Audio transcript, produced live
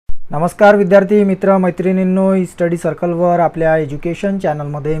नमस्कार विद्यार्थी मित्र मैत्रिणींनो, स्टडी सर्कलवर आपल्या एज्युकेशन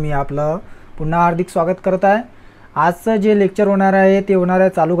चॅनलमध्ये मी आपलं पुन्हा हार्दिक स्वागत करत आहे। आजचं जे लेक्चर होणार आहे ते होणार आहे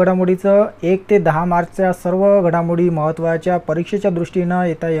चालू घडामोडीचं 1 ते 10 मार्चच्या सर्व घडामोडी महत्त्वाच्या परीक्षेच्या दृष्टीनं।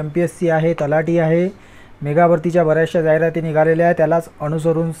 येता MPSC आहे, तलाठी आहे, मेगा भरतीच्या बऱ्याचशा जाहिराती निघालेल्या आहेत, त्यालाच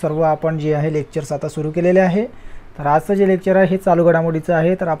अनुसरून सर्व आपण जे आहे लेक्चर्स आता सुरू केलेले आहे। तर आजचं जे लेक्चर आहे हे चालू घडामोडीचं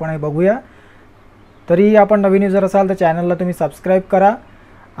आहे, तर आपण हे बघूया। तरी आपण नवीन युजर असाल तर चॅनलला तुम्ही सबस्क्राइब करा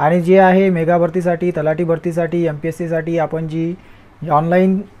आणि जे आहे मेगा भरतीसाठी, तलाठी भरतीसाठी, MPSC साठी आपण जी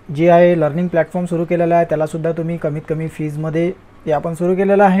ऑनलाइन जे आहे लर्निंग प्लॅटफॉर्म सुरू केलेला आहे त्याला सुद्धा तुम्ही कमीत कमी फीजमध्ये हे आपण सुरू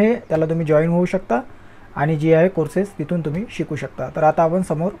केलेलं आहे, त्याला तुम्ही जॉइन होऊ शकता आणि जे आहे कोर्सेस तिथून तुम्ही शिकू शकता। तर आता आपण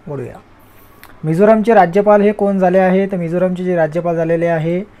समोर वळूया। मिझोरामचे राज्यपाल हे कोण झाले आहे? तर मिझोरामचे जे राज्यपाल झालेले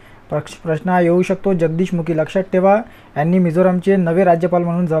आहे, प्रश्न येऊ शकतो जगदीश मुखी। लक्षात ठेवा, यांनी मिझोरामचे नवे राज्यपाल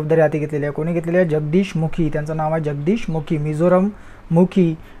म्हणून जबाबदारी हाती घेतलेली आहे। कोणी घेतलेली आहे? जगदीश मुखी, त्यांचं नाव आहे जगदीश मुखी। मिझोराम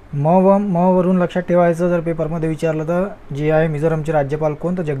मुखी, म वरून लक्षात ठेवायचं जर पेपरमध्ये विचारलं तर जे आहे मिझोरामचे राज्यपाल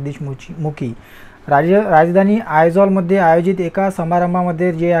कोण, तर जगदीश मुखी। राजधानी आयझॉलमध्ये आयोजित एका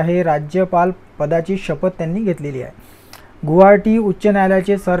समारंभामध्ये जे आहे राज्यपाल पदाची शपथ त्यांनी घेतलेली आहे। गुवाहाटी उच्च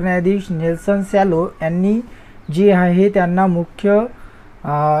न्यायालयाचे सरन्यायाधीश नेल्सन सॅलो यांनी जे आहे त्यांना मुख्य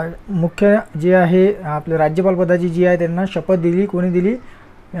जे आहे आपले राज्यपाल पदाची जी आहे त्यांना शपथ दिली। कोणी दिली?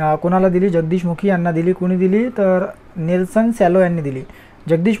 कोणाला दिली? जगदीश मुखी यांना दिली। कोणी दिली? तर नेल्सन सॅलो यांनी दिली।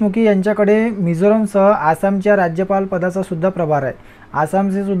 जगदीश मुखी यांच्याकडे मिझोरामसह आसामच्या राज्यपाल पदाचा सुद्धा प्रभार आहे।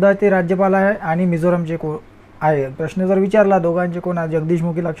 आसामचे सुद्धा ते राज्यपाल आहे आणि मिझोरामचे आहे। प्रश्न जर विचारला दोघांचे कोण आहे? जगदीश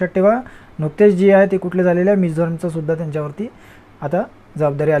मुखी। लक्षात ठेवा, नुकतेच जे आहे ते कुठले झालेले आहे? मिझोरामचं सुद्धा त्यांच्यावरती आता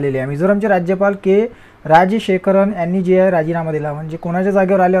जबाबदारी आलेली आहे। मिझोरामचे राज्यपाल के राजशेखरन यांनी जे आहे राजीनामा दिला। म्हणजे कोणाच्या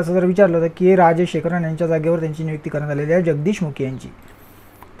जागेवर आले असं जर विचारलं तर के राजशेखरन यांच्या जागेवर त्यांची नियुक्ती करण्यात आलेली आहे, जगदीश मुखी यांची।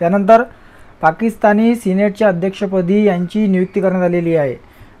 त्यानंतर पाकिस्तानी सिनेटच्या अध्यक्षपदी यांची नियुक्ती करण्यात आलेली आहे।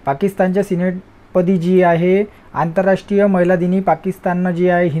 पाकिस्तानच्या सिनेटपदी जी आहे आंतरराष्ट्रीय महिला दिनी पाकिस्ताननं जी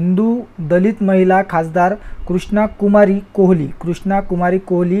आहे हिंदू दलित महिला खासदार कृष्णा कुमारी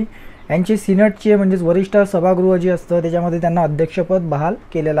कोहली यांचे सिनेटचे म्हणजेच वरिष्ठ सभागृह जे असतं त्याच्यामध्ये त्यांना अध्यक्षपद बहाल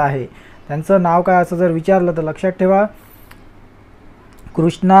केलेलं आहे। त्यांचं नाव काय असं जर विचारलं तर लक्षात ठेवा,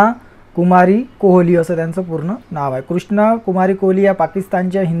 कृष्णा कुमारी कोहली असं त्यांचं पूर्ण नाव आहे। कृष्णा कुमारी कोहली या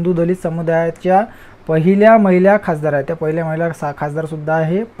पाकिस्तानच्या हिंदू दलित समुदायाच्या पहिल्या महिला खासदार आहेत। त्या पहिल्या महिला खासदार सुद्धा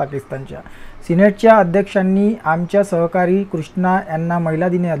आहे पाकिस्तानच्या। सिनेटच्या अध्यक्षांनी आमच्या सहकारी कृष्णा यांना महिला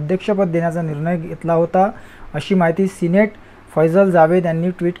दिनी अध्यक्षपद देण्याचा निर्णय घेतला होता, अशी माहिती सिनेट फैजल जावेद यांनी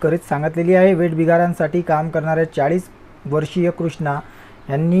ट्विट करीत सांगितलेली आहे। वेठबिगारांसाठी काम करणाऱ्या 40 वर्षीय कृष्णा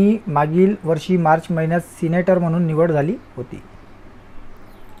यांनी मागील वर्षी मार्च महिन्यात सिनेटर म्हणून निवड झाली होती।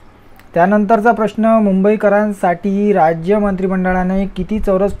 त्यानंतरचा प्रश्न, मुंबईकरांसाठी राज्य मंत्रिमंडळाने किती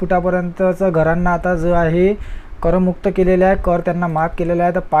चौरस फुटापर्यंतचं घरांना आता जो आहे करमुक्त केलेलं आहे, कर त्यांना माफ केलेला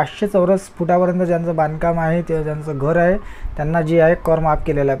आहे। तर 500 चौरस फुटापर्यंत ज्यांचं बांधकाम आहे ते ज्यांचं घर आहे त्यांना जे आहे कर माफ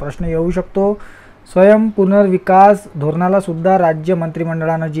केलेला आहे। प्रश्न येऊ शकतो, स्वयं पुनर्विकास धोरणाला सुद्धा राज्य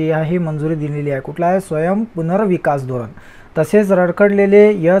मंत्रिमंडळानं जी आहे मंजुरी दिलेली आहे। कुठला आहे? स्वयं पुनर्विकास धोरण। तसेच रखडलेले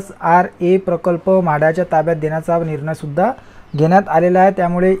SRA प्रकल्प म्हाडाच्या ताब्यात देण्याचा निर्णय सुद्धा घेण्यात आलेला आहे।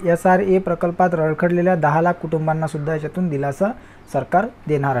 त्यामुळे SRA प्रकल्पात रखडलेल्या 10 लाख कुटुंबांना सुद्धा याच्यातून दिलासा सरकार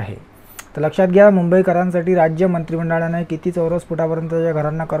देणार आहे। तर लक्षात घ्या, मुंबईकरांसाठी राज्य मंत्रिमंडळाने किती चौरस फुटापर्यंतच्या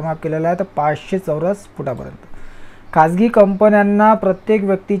घरांना करमाफ केलेला आहे? तर 500 चौरस फुटापर्यंत। खाजगी कंपन्यांना प्रत्येक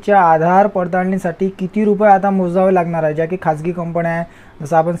व्यक्तीच्या आधार पडताळणीसाठी किती रुपये आता मोजावे लागणार आहे? ज्या की खाजगी कंपन्या आहे,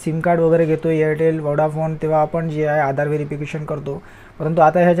 जसं आपण सिम कार्ड वगैरे घेतो एअरटेल, वोडाफोन, तेव्हा आपण जे आहे आधार व्हेरिफिकेशन करतो, परंतु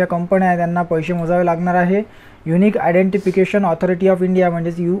आता ह्या ज्या कंपन्या आहेत त्यांना पैसे मोजावे लागणार आहे। Unique identification authority of India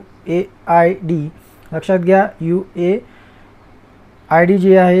म्हणजेच UAID, लक्षात घ्या UAID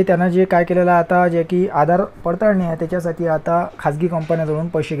जे आहे त्यानं जे काय केलेलं आहे आता जे की आधार पडताळणी आहे त्याच्यासाठी आता खाजगी कंपन्याजवळून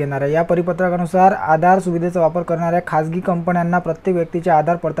पैसे घेणार आहे। या परिपत्रकानुसार आधार सुविधेचा वापर करणाऱ्या खाजगी कंपन्यांना प्रत्येक व्यक्तीच्या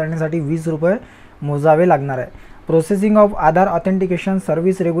आधार पडताळणीसाठी 20 रुपये मोजावे लागणार आहे। Processing of Aadhaar authentication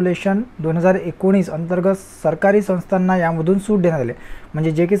service regulation 2019 अंतर्गत सरकारी संस्थांना यामधून सूट देण्यात आली।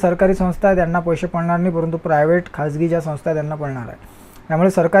 म्हणजे जे की सरकारी संस्था आहे त्यांना पैसे पडणार नाही, परंतु प्रायव्हेट खाजगी ज्या संस्था आहेत त्यांना पडणार आहे। त्यामुळे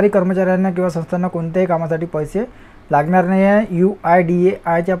सरकारी कर्मचाऱ्यांना किंवा संस्थांना कोणत्याही कामासाठी पैसे लागणार नाही आहे।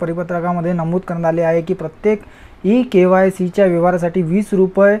 UIDAIच्या परिपत्रकामध्ये नमूद करण्यात आले आहे की प्रत्येक EKYCच्या व्यवहारासाठी 20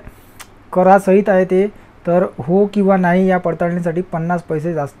 रुपये करासहित आहे ते, तर हो किंवा नाही या पडताळणीसाठी 50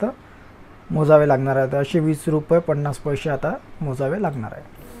 पैसे जास्त मोजावे लागणार आहेत। असे 20 रुपये 50 पैसे आता मोजावे लागणार आहे।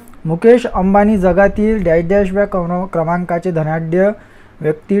 मुकेश अंबानी जगातील डॅशव्या क्रमांकाचे धनाढ्य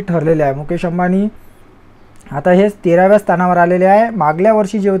व्यक्ती ठरलेले आहे। मुकेश अंबानी आता हे 13व्या स्थानावर आलेले आहे। मागल्या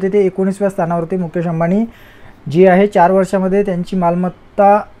वर्षी जे होते ते 19व्या स्थानावर होते। मुकेश अंबानी जी आहे 4 वर्षामध्ये त्यांची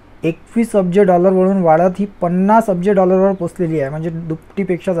मालमत्ता 21 अब्ज डॉलरवरून वाढत ही 50 अब्ज डॉलरवर पोहोचलेली आहे, म्हणजे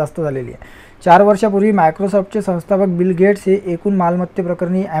दुपटीपेक्षा जास्त झालेली आहे. 4 वर्षापूर्वी मायक्रोसॉफ्टचे संस्थापक बिल गेट्स हे एकूण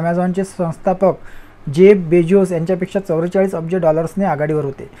मालमत्तेप्रकरणी ॲमेझॉनचे संस्थापक जेफ बेजोस यांच्यापेक्षा 44 अब्ज डॉलर्सने आघाडीवर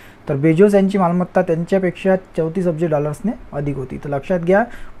होते. तर बेजोस यांची मालमत्ता त्यांच्यापेक्षा 34 अब्ज डॉलर्सने अधिक होती. तर लक्षात घ्या,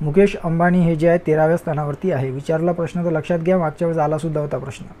 मुकेश अंबानी हे जे आहे 13व्या स्थानावरती आहे. विचारला प्रश्न तर लक्षात घ्या, मागच्या वेळेस आलासुद्धा होता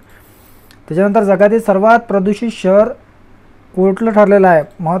प्रश्न. त्याच्यानंतर जगातील सर्वात प्रदूषित शहर कुठलं ठरलेलं आहे?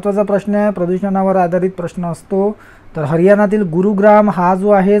 महत्त्वाचा प्रश्न आहे, प्रदूषणावर आधारित प्रश्न असतो. तर हरियाणातील गुरुग्राम हा जो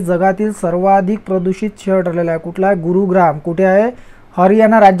आहे जगातील सर्वाधिक प्रदूषित शहर ठरलेला आहे. कुठला आहे? गुरुग्राम. कुठे आहे?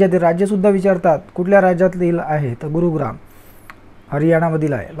 हरियाणा राज्यातील. राज्यसुद्धा विचारतात कुठल्या राज्यातील आहे, तर गुरुग्राम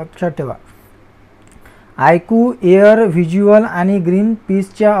हरियाणामधील आहे, लक्षात ठेवा. आयक्यू एअर व्हिज्युअल आणि ग्रीन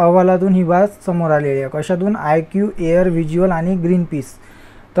पीसच्या अहवालातून ही बात समोर आलेली आहे. कशातून? आयक्यू एअर व्हिज्युअल आणि ग्रीन पीस.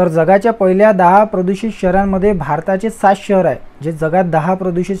 तर जगाच्या पहिल्या 10 प्रदूषित शहरांमध्ये भारताचे 7 शहर आहे. जे जगात 10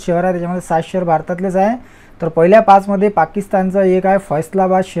 प्रदूषित शहर आहे त्याच्यामध्ये 7 शहर भारतातलेच आहे. तर पहिल्या 5 मध्ये पाकिस्तानचं एक आहे,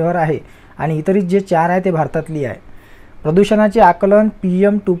 फैसलाबाद शहर आहे, आणि इतरित जे 4 आहे ते भारतातली आहे. प्रदूषणाचे आकलन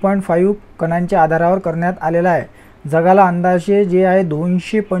PM 2.5 कणांच्या आधारावर करण्यात आलेलं आहे. जगाला अंदाजे जे आहे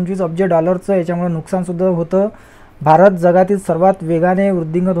 225 अब्ज डॉलरचं याच्यामुळे नुकसानसुद्धा होतं. भारत जगातील सर्वात वेगाने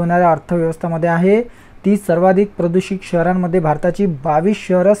वृद्धिंगत होणाऱ्या अर्थव्यवस्थामध्ये आहे. 30 सर्वाधिक प्रदूषित शहरांमध्ये भारताची 22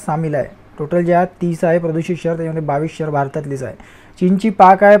 शहरं सामील आहे. टोटल जे आहे 30 आहे प्रदूषित शहर, त्याच्यामध्ये 22 शहर भारतातलीच आहे. चीनची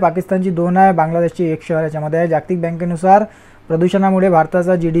 5 आहे, पाकिस्तानची 2 आहे, बांगलादेशची 1 शहर याच्यामध्ये आहे. जागतिक बँकेनुसार प्रदूषणामुळे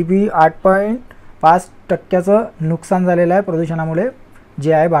भारताचा GDP 8.5% नुकसान झालेलं आहे प्रदूषणामुळे,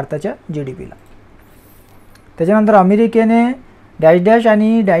 जे आहे भारताच्या GDPला. त्याच्यानंतर अमेरिकेने डॅश डॅश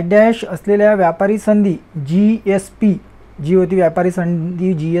आणि डॅश डॅश असलेल्या व्यापारी संधी GSP जी होती, व्यापारी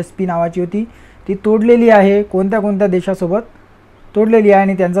संधी GSP नावाची होती, ती तोडलेली आहे. कोणत्या कोणत्या देशासोबत तोडलेली आहे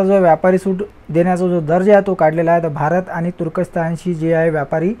आणि त्यांचा जो व्यापारी सूट देण्याचा जो दर्जा आहे तो काढलेला आहे. तर भारत आणि तुर्कस्तानशी जी आहे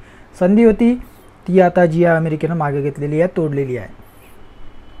व्यापारी संधी होती ती आता जी आहे अमेरिकेनं मागे घेतलेली आहे, तोडलेली आहे.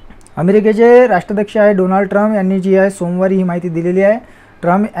 अमेरिकेचे राष्ट्राध्यक्ष आहे डोनाल्ड ट्रम्प यांनी जी आहे सोमवारी ही माहिती दिलेली आहे.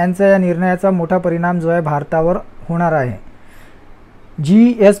 ट्रम्प यांच्या या निर्णयाचा मोठा परिणाम जो आहे भारतावर होणार आहे.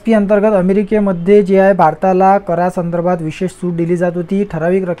 GSP अंतर्गत अमेरिकेमध्ये जे आहे भारताला करासंदर्भात विशेष सूट दिली जात होती.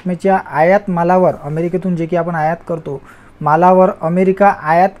 ठराविक रकमेच्या आयात मालावर, अमेरिकेतून जे की आपण आयात करतो मालावर अमेरिका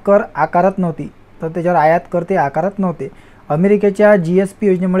आयात कर आकारत नव्हती, तर त्याच्यावर आयात कर ते आकारत नव्हते. अमेरिकेच्या GSP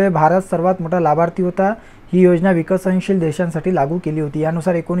योजनेमुळे भारत सर्वात मोठा लाभार्थी होता. ही योजना विकसनशील देशांसाठी लागू केली होती.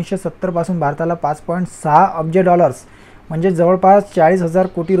 यानुसार 1970 पासून भारताला 5.6 अब्ज डॉलर्स म्हणजे जवळपास 40,000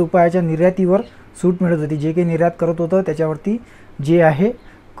 कोटी रुपयाच्या निर्यातीवर सूट मिळत होती. जे काही निर्यात करत होतं त्याच्यावरती जे आहे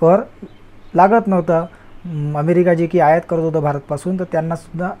कर लागत नव्हता. अमेरिका जे की आयात करत होतं भारतपासून, तर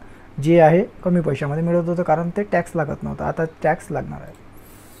त्यांनासुद्धा जे आहे कमी पैशामध्ये मिळत होतं, कारण ते टॅक्स लागत नव्हतं. आता टॅक्स लागणार आहे.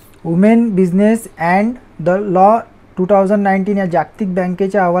 Women business and the law 2019 या जागतिक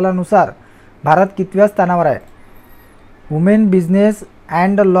बँकेच्या अहवालानुसार भारत कितव्या स्थानावर आहे? वुमेन बिझनेस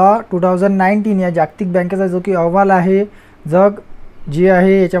अँड लॉ 2019 या जागतिक बँकेचा जो की अहवाल आहे, जग जे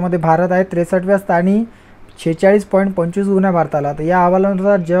आहे याच्यामध्ये भारत आहे 63व्या स्थानी. 46.25 गुण आहे भारताला. तर या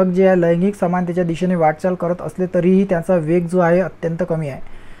अहवालानुसार जग जे आहे लैंगिक समानतेच्या दिशेने वाटचाल करत असले तरीही त्याचा वेग जो आहे अत्यंत कमी आहे.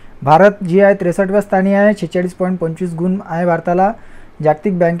 भारत जे आहे 63व्या स्थानी आहे, 46.25 गुण आहे भारताला.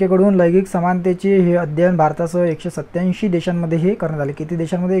 जागतिक बँकेकडून लैंगिक समानतेचे हे अध्ययन भारतासह 187 देशांमध्ये हे करण्यात आले. किती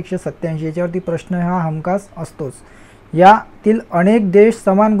देशांमध्ये? 187. याच्यावरती प्रश्न हा हमखास असतोच. यातील अनेक देश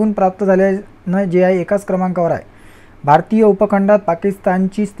समान गुण प्राप्त झाल्यानं जे आहे एकाच क्रमांकावर आहे. भारतीय उपखंडात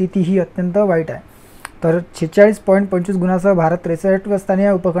पाकिस्तानची स्थिती ही अत्यंत वाईट आहे. तर 46.25 गुणासह भारत 63व्या स्थानी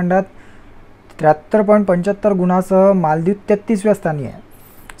आहे. उपखंडात 73.75 गुणासह मालदीव 33व्या स्थानी आहे.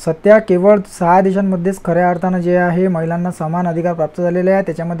 सध्या केवळ 6 देशांमध्येच खऱ्या अर्थानं जे आहे महिलांना समान अधिकार प्राप्त झालेले आहे.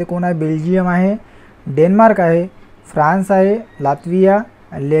 त्याच्यामध्ये कोण आहे? बेल्जियम आहे, डेन्मार्क आहे, फ्रान्स आहे, लात्विया,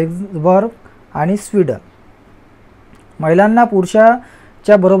 लक्झेंबर्ग आणि स्वीडन. महिलांना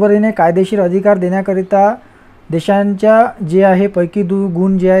पुरुषाच्या बरोबरीने कायदेशीर अधिकार देण्याकरिता देशांच्या जे आहे पैकी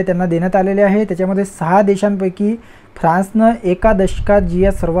गुण जे आहे त्यांना देण्यात आलेले आहे. त्याच्यामध्ये 6 देशांपैकी फ्रान्सनं एका दशकात जी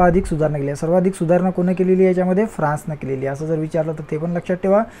आहे सर्वाधिक सुधारणा केली आहे. सर्वाधिक सुधारणा कोणी केलेली आहे? याच्यामध्ये फ्रान्सनं केलेली आहे. असं जर विचारलं तर ते पण लक्षात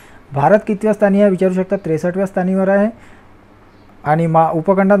ठेवा. भारत कितव्या स्थानी आहे विचारू शकता? 63व्या स्थानीवर आहे. आणि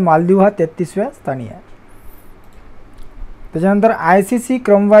उपखंडात मालदीव हा 33व्या स्थानी आहे. त्याच्यानंतर ICC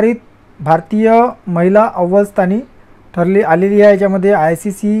क्रमवारीत भारतीय महिला अव्वल स्थानी आलेली आहे. याच्यामध्ये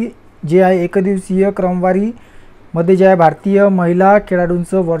ICC जे आहे एकदिवसीय क्रमवारीमध्ये जे आहे भारतीय महिला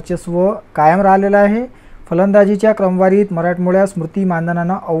खेळाडूंचं वर्चस्व कायम राहिलेलं आहे. फलंदाजीच्या क्रमवारीत मराठमोळ्या स्मृती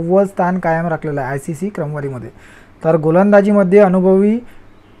मानधनानं अव्वल स्थान कायम राखलेलं आहे ICC क्रमवारीमध्ये. तर गोलंदाजीमध्ये अनुभवी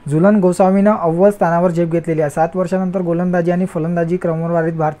झुलन गोस्वामीनं अव्वल स्थानावर झेप घेतलेली आहे. 7 वर्षानंतर गोलंदाजी आणि फलंदाजी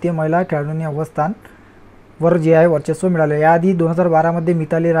क्रमवारीत भारतीय महिला खेळाडूंनी अव्वल स्थान वर जे आहे वर्चस्व मिळाले. याआधी 2012मध्ये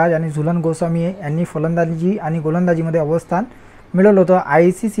मिताली राज आणि झुलन गोस्वामी यांनी फलंदाजी आणि गोलंदाजीमध्ये अवस्थान मिळवलं होतं.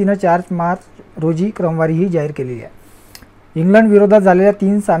 ICCनं 4 मार्च रोजी क्रमवारीही जाहीर केलेली आहे. इंग्लंड विरोधात झालेल्या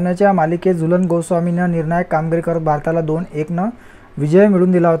 3 सामन्याच्या मालिकेत झुलन गोस्वामीनं निर्णायक कामगिरी करत भारताला 2-1नं विजय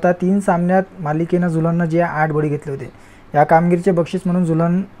मिळवून दिला होता. 3 सामन्यात मालिकेनं झुलननं जे 8 बळी घेतले होते. या कामगिरीचे बक्षीस म्हणून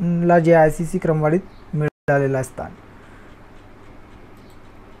झुलनला जे ICC क्रमवारीत मिळालेलं असतात.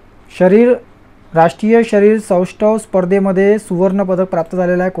 राष्ट्रीय शरीर सौष्ठव स्पर्धेमध्ये सुवर्ण पदक प्राप्त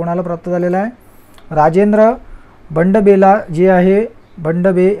झालेलं आहे. कोणाला प्राप्त झालेलं आहे? राजेंद्र बंडबेला जे आहे,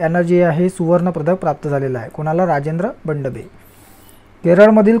 बंडबे यांना जे आहे सुवर्ण पदक प्राप्त झालेलं आहे. कोणाला? राजेंद्र बंडबे.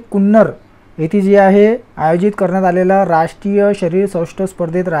 केरळमधील कुन्नर येथे जे आहे आयोजित करण्यात आलेला राष्ट्रीय शरीर सौष्ठव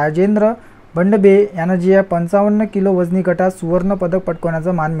स्पर्धेत राजेंद्र बंडबे यांना जे आहे 55 किलो वजनी गटात सुवर्ण पदक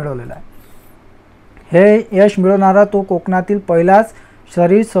पटकावण्याचा मान मिळवलेला आहे. हे यश मिळवणारा तो कोकणातील पहिलाच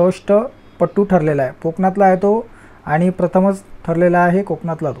शरीर सौष्ठव पट्टू ठरलेला आहे. कोकणातला आहे तो आणि प्रथमच ठरलेला आहे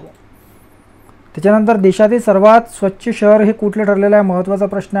कोकणातला तो. त्याच्यानंतर देशातील सर्वात स्वच्छ शहर हे कुठले ठरलेलं आहे? महत्त्वाचा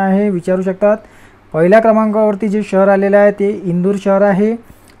प्रश्न आहे, विचारू शकतात. पहिल्या क्रमांकावरती जे शहर आलेलं आहे ते इंदूर शहर आहे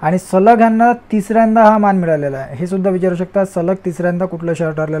आणि सलग यांना 3ऱ्यांदा हा मान मिळालेला आहे. हे सुद्धा विचारू शकतात, सलग 3ऱ्यांदा कुठलं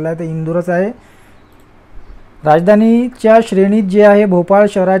शहर ठरलेलं आहे? ते इंदूरच आहे. राजधानीच्या श्रेणीत जे आहे भोपाळ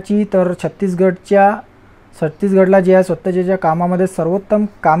शहराची, तर छत्तीसगडला जे आहे स्वच्छतेच्या कामामध्ये सर्वोत्तम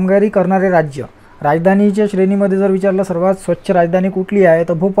कामगिरी करणारे राज्य. राजधानीच्या श्रेणीमध्ये जर विचारलं सर्वात स्वच्छ राजधानी कुठली आहे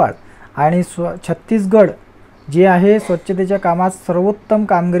तर भोपाळ, आणि छत्तीसगड जे आहे स्वच्छतेच्या कामात सर्वोत्तम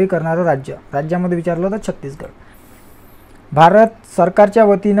कामगिरी करणारं राज्य. राज्यामध्ये विचारलं तर छत्तीसगड. भारत सरकारच्या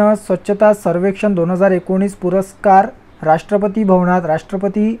वतीनं स्वच्छता सर्वेक्षण 2019 पुरस्कार राष्ट्रपती भवनात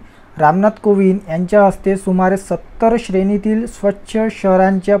राष्ट्रपती रामनाथ कोविंद यांच्या हस्ते सुमारे 70 श्रेणीतील स्वच्छ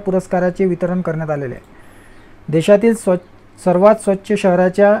शहरांच्या पुरस्काराचे वितरण करण्यात आलेले आहे. देशातील सर्वात स्वच्छ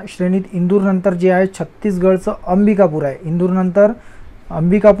शहराच्या श्रेणीत इंदूरनंतर जे आहे छत्तीसगडचं अंबिकापूर आहे. इंदूरनंतर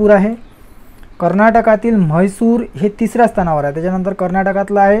अंबिकापूर आहे. कर्नाटकातील म्हैसूर हे 3ऱ्या स्थानावर आहे. त्याच्यानंतर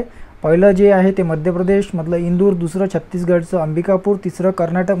कर्नाटकातलं आहे पहिलं जे आहे ते मध्य प्रदेशमधलं इंदूर, दुसरं छत्तीसगडचं अंबिकापूर, तिसरं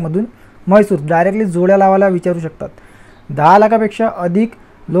कर्नाटकमधून म्हैसूर. डायरेक्टली जोड्या लावायला विचारू शकतात. 10 लाखापेक्षा अधिक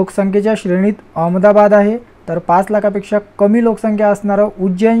लोकसंख्येच्या श्रेणीत अहमदाबाद आहे, तर 5 लाखापेक्षा कमी लोकसंख्या असणारं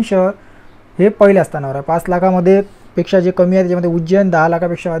उज्जैन शहर हे पहिल्या स्थानावर आहे. 5 लाखामध्ये पेक्षा जे कमी आहे त्याच्यामध्ये उज्जैन, 10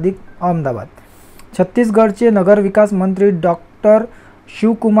 लाखापेक्षा अधिक अहमदाबाद. छत्तीसगडचे नगरविकास मंत्री डॉक्टर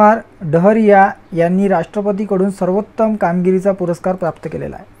शिवकुमार डहरिया यांनी राष्ट्रपतीकडून सर्वोत्तम कामगिरीचा पुरस्कार प्राप्त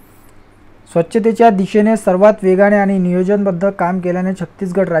केलेला आहे. स्वच्छतेच्या दिशेने सर्वात वेगाने आणि नियोजनबद्ध काम केल्याने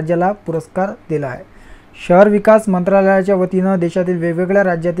छत्तीसगड राज्याला पुरस्कार दिला आहे. शहर विकास मंत्रालयाच्या वतीनं देशातील वेगवेगळ्या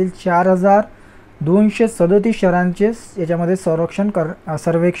राज्यातील 4237 शहरांचे याच्यामध्ये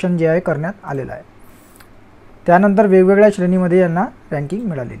सर्वेक्षण जे आहे करण्यात आलेलं आहे. त्यानंतर वेगवेगळ्या श्रेणीमध्ये यांना रँकिंग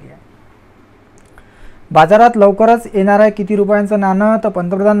मिळालेली आहे. बाजारात लवकरच येणार आहे किती रुपयांचं नाणं? तर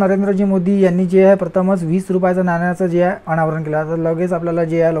पंतप्रधान नरेंद्रजी मोदी यांनी जे आहे प्रथमच 20 रुपयाचं नाण्याचं जे आहे अनावरण केलं. तर लगेच आपल्याला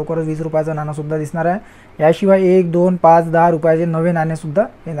जे आहे लवकरच 20 रुपयाचं नाणंसुद्धा दिसणार आहे. याशिवाय 1, 2, 5, 10 रुपयाचे नवे नाणेसुद्धा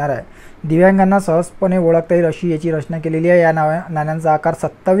येणार आहे. दिव्यांगांना सहजपणे ओळखता येईल अशी याची रचना केलेली आहे. या नाण्यांचा आकार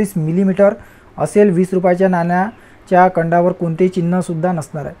 27 मिलीमीटर असेल. 20 रुपयाच्या नाण्याच्या कंडावर कोणतेही चिन्हसुद्धा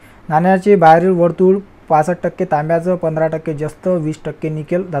नसणार आहे. नाण्याचे बाहेरील वर्तुळ 65% तांब्याचं, 15% जस्त, 20%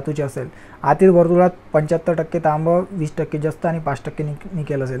 निकेल धातूचे असेल. आतील वर्तुळात 75% तांब, 20% जस्त आणि 5%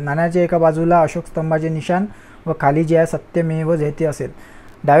 निकेल असेल. नाण्याच्या एका बाजूला अशोक स्तंभाचे निशाण व खाली जे आहे सत्यमेव जयते असेल.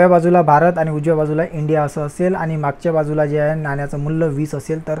 डाव्या बाजूला भारत आणि उजव्या बाजूला इंडिया असं असेल आणि मागच्या बाजूला जे आहे नाण्याचं मूल्य 20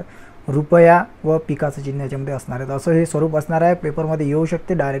 असेल तर रुपया व पिकाचं चिन्ह याच्यामध्ये असणार आहे. असं हे स्वरूप असणार आहे. पेपरमध्ये येऊ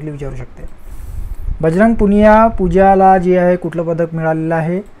शकते, डायरेक्टली विचारू शकते. बजरंग पूजाला जे आहे कुठलं पदक मिळालेलं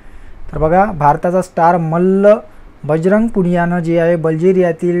आहे? तर बघा, भारताचा स्टार मल्ल बजरंग पुनियानं जे आहे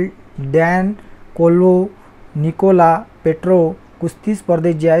बल्गेरियातील डॅन कोल्वो निकोला पेट्रो कुस्ती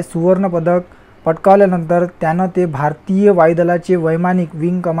स्पर्धेत जे आहे सुवर्ण पदक पटकावल्यानंतर त्यानं ते भारतीय वायुदलाचे वैमानिक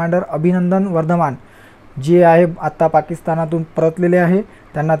विंग कमांडर अभिनंदन वर्धमान जे आहे आत्ता पाकिस्तानातून परतलेले आहे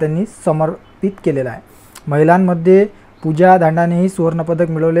त्यांना त्यांनी समर्पित केलेलं आहे. महिलांमध्ये पूजा धांडानेही सुवर्णपदक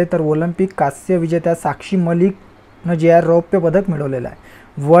मिळवले, तर ऑलिम्पिक कांस्य विजेत्या साक्षी मलिकनं जे आहे रौप्य पदक मिळवलेलं आहे.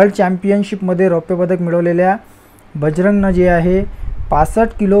 वर्ल्ड चॅम्पियनशिपमध्ये रौप्य पदक मिळवलेल्या बजरंगनं जे आहे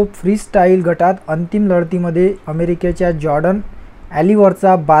 65 किलो फ्रीस्टाईल गटात अंतिम लढतीमध्ये अमेरिकेच्या जॉर्डन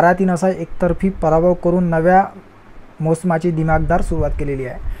ॲलिवरचा 12-3 असा एकतर्फी पराभव करून नव्या मोसमाची दिमागदार सुरुवात केलेली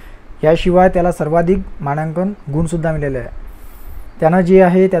आहे. याशिवाय त्याला सर्वाधिक मानांकन गुणसुद्धा मिळालेले आहे. त्यानं जे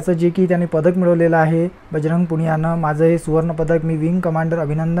आहे त्याचं जे की त्याने पदक मिळवलेलं आहे बजरंग पुनियानं, माझं हे सुवर्ण पदक मी विंग कमांडर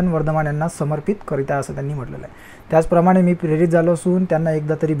अभिनंदन वर्धमान यांना समर्पित करीत आहे असं त्यांनी म्हटलेलं आहे. त्याचप्रमाणे मी प्रेरित झालो असून त्यांना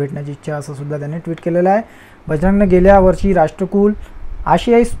एकदा तरी भेटण्याची इच्छा असं सुद्धा त्यांनी ट्विट केलेलं आहे. बजरंगनं गेल्या वर्षी राष्ट्रकुल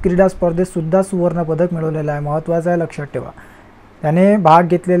आशियाई क्रीडा स्पर्धेत सुद्धा सुवर्णपदक मिळवलेलं आहे, महत्त्वाचं आहे, लक्षात ठेवा. त्याने भाग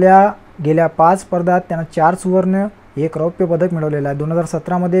घेतलेल्या गेल्या 5 स्पर्धात त्यानं 4 सुवर्ण 1 रौप्य पदक मिळवलेलं आहे.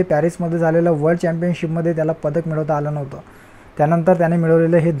 2017मध्ये पॅरिसमध्ये झालेलं वर्ल्ड चॅम्पियनशिपमध्ये त्याला पदक मिळवता आलं नव्हतं. त्यानंतर त्याने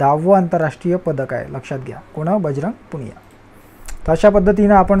मिळवलेलं हे 10वं आंतरराष्ट्रीय पदक आहे, लक्षात घ्या. कोण? बजरंग पुनिया. तर अशा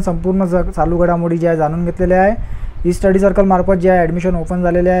पद्धतीनं आपण संपूर्ण चालू घडामोडी ज्या जाणून घेतलेल्या आहे. ई स्टडी सर्कलमार्फत जे आहे ॲडमिशन ओपन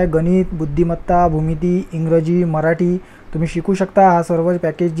झालेले आहे. गणित, बुद्धिमत्ता, भूमिती, इंग्रजी, मराठी तुम्ही शिकू शकता. हा सर्व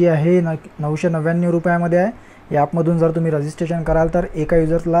पॅकेज जे आहे 999 रुपयामध्ये आहे. या ॲपमधून जर तुम्ही रजिस्ट्रेशन कराल तर एका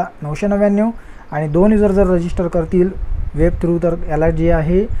युजरला 999 आणि 2 युजर जर रजिस्टर करतील वेब थ्रू तर याला जे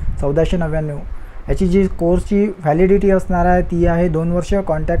आहे 1499. याची जी कोर्सची व्हॅलिडिटी असणार आहे ती आहे 2 वर्ष.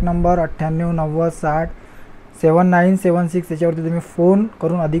 कॉन्टॅक्ट नंबर 98 90 60 7976 त्याच्यावरती तुम्ही फोन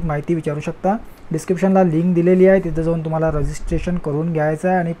करून अधिक माहिती विचारू शकता. डिस्क्रिप्शनला लिंक दिलेली आहे, तिथे जाऊन तुम्हाला रजिस्ट्रेशन करून घ्यायचं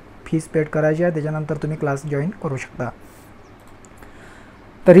आहे आणि फीस पेड करायची आहे. त्याच्यानंतर तुम्ही क्लास जॉईन करू शकता.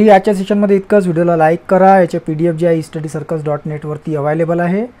 तरी याच्या सेशनमध्ये इतकंच. व्हिडिओला लाईक करा. याचे PDF जे आहे studycircles.net वरती अवेलेबल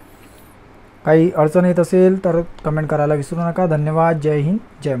आहे. काही अडचण येत असेल तर कमेंट करायला विसरू नका. धन्यवाद. जय हिंद,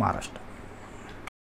 जय महाराष्ट्र.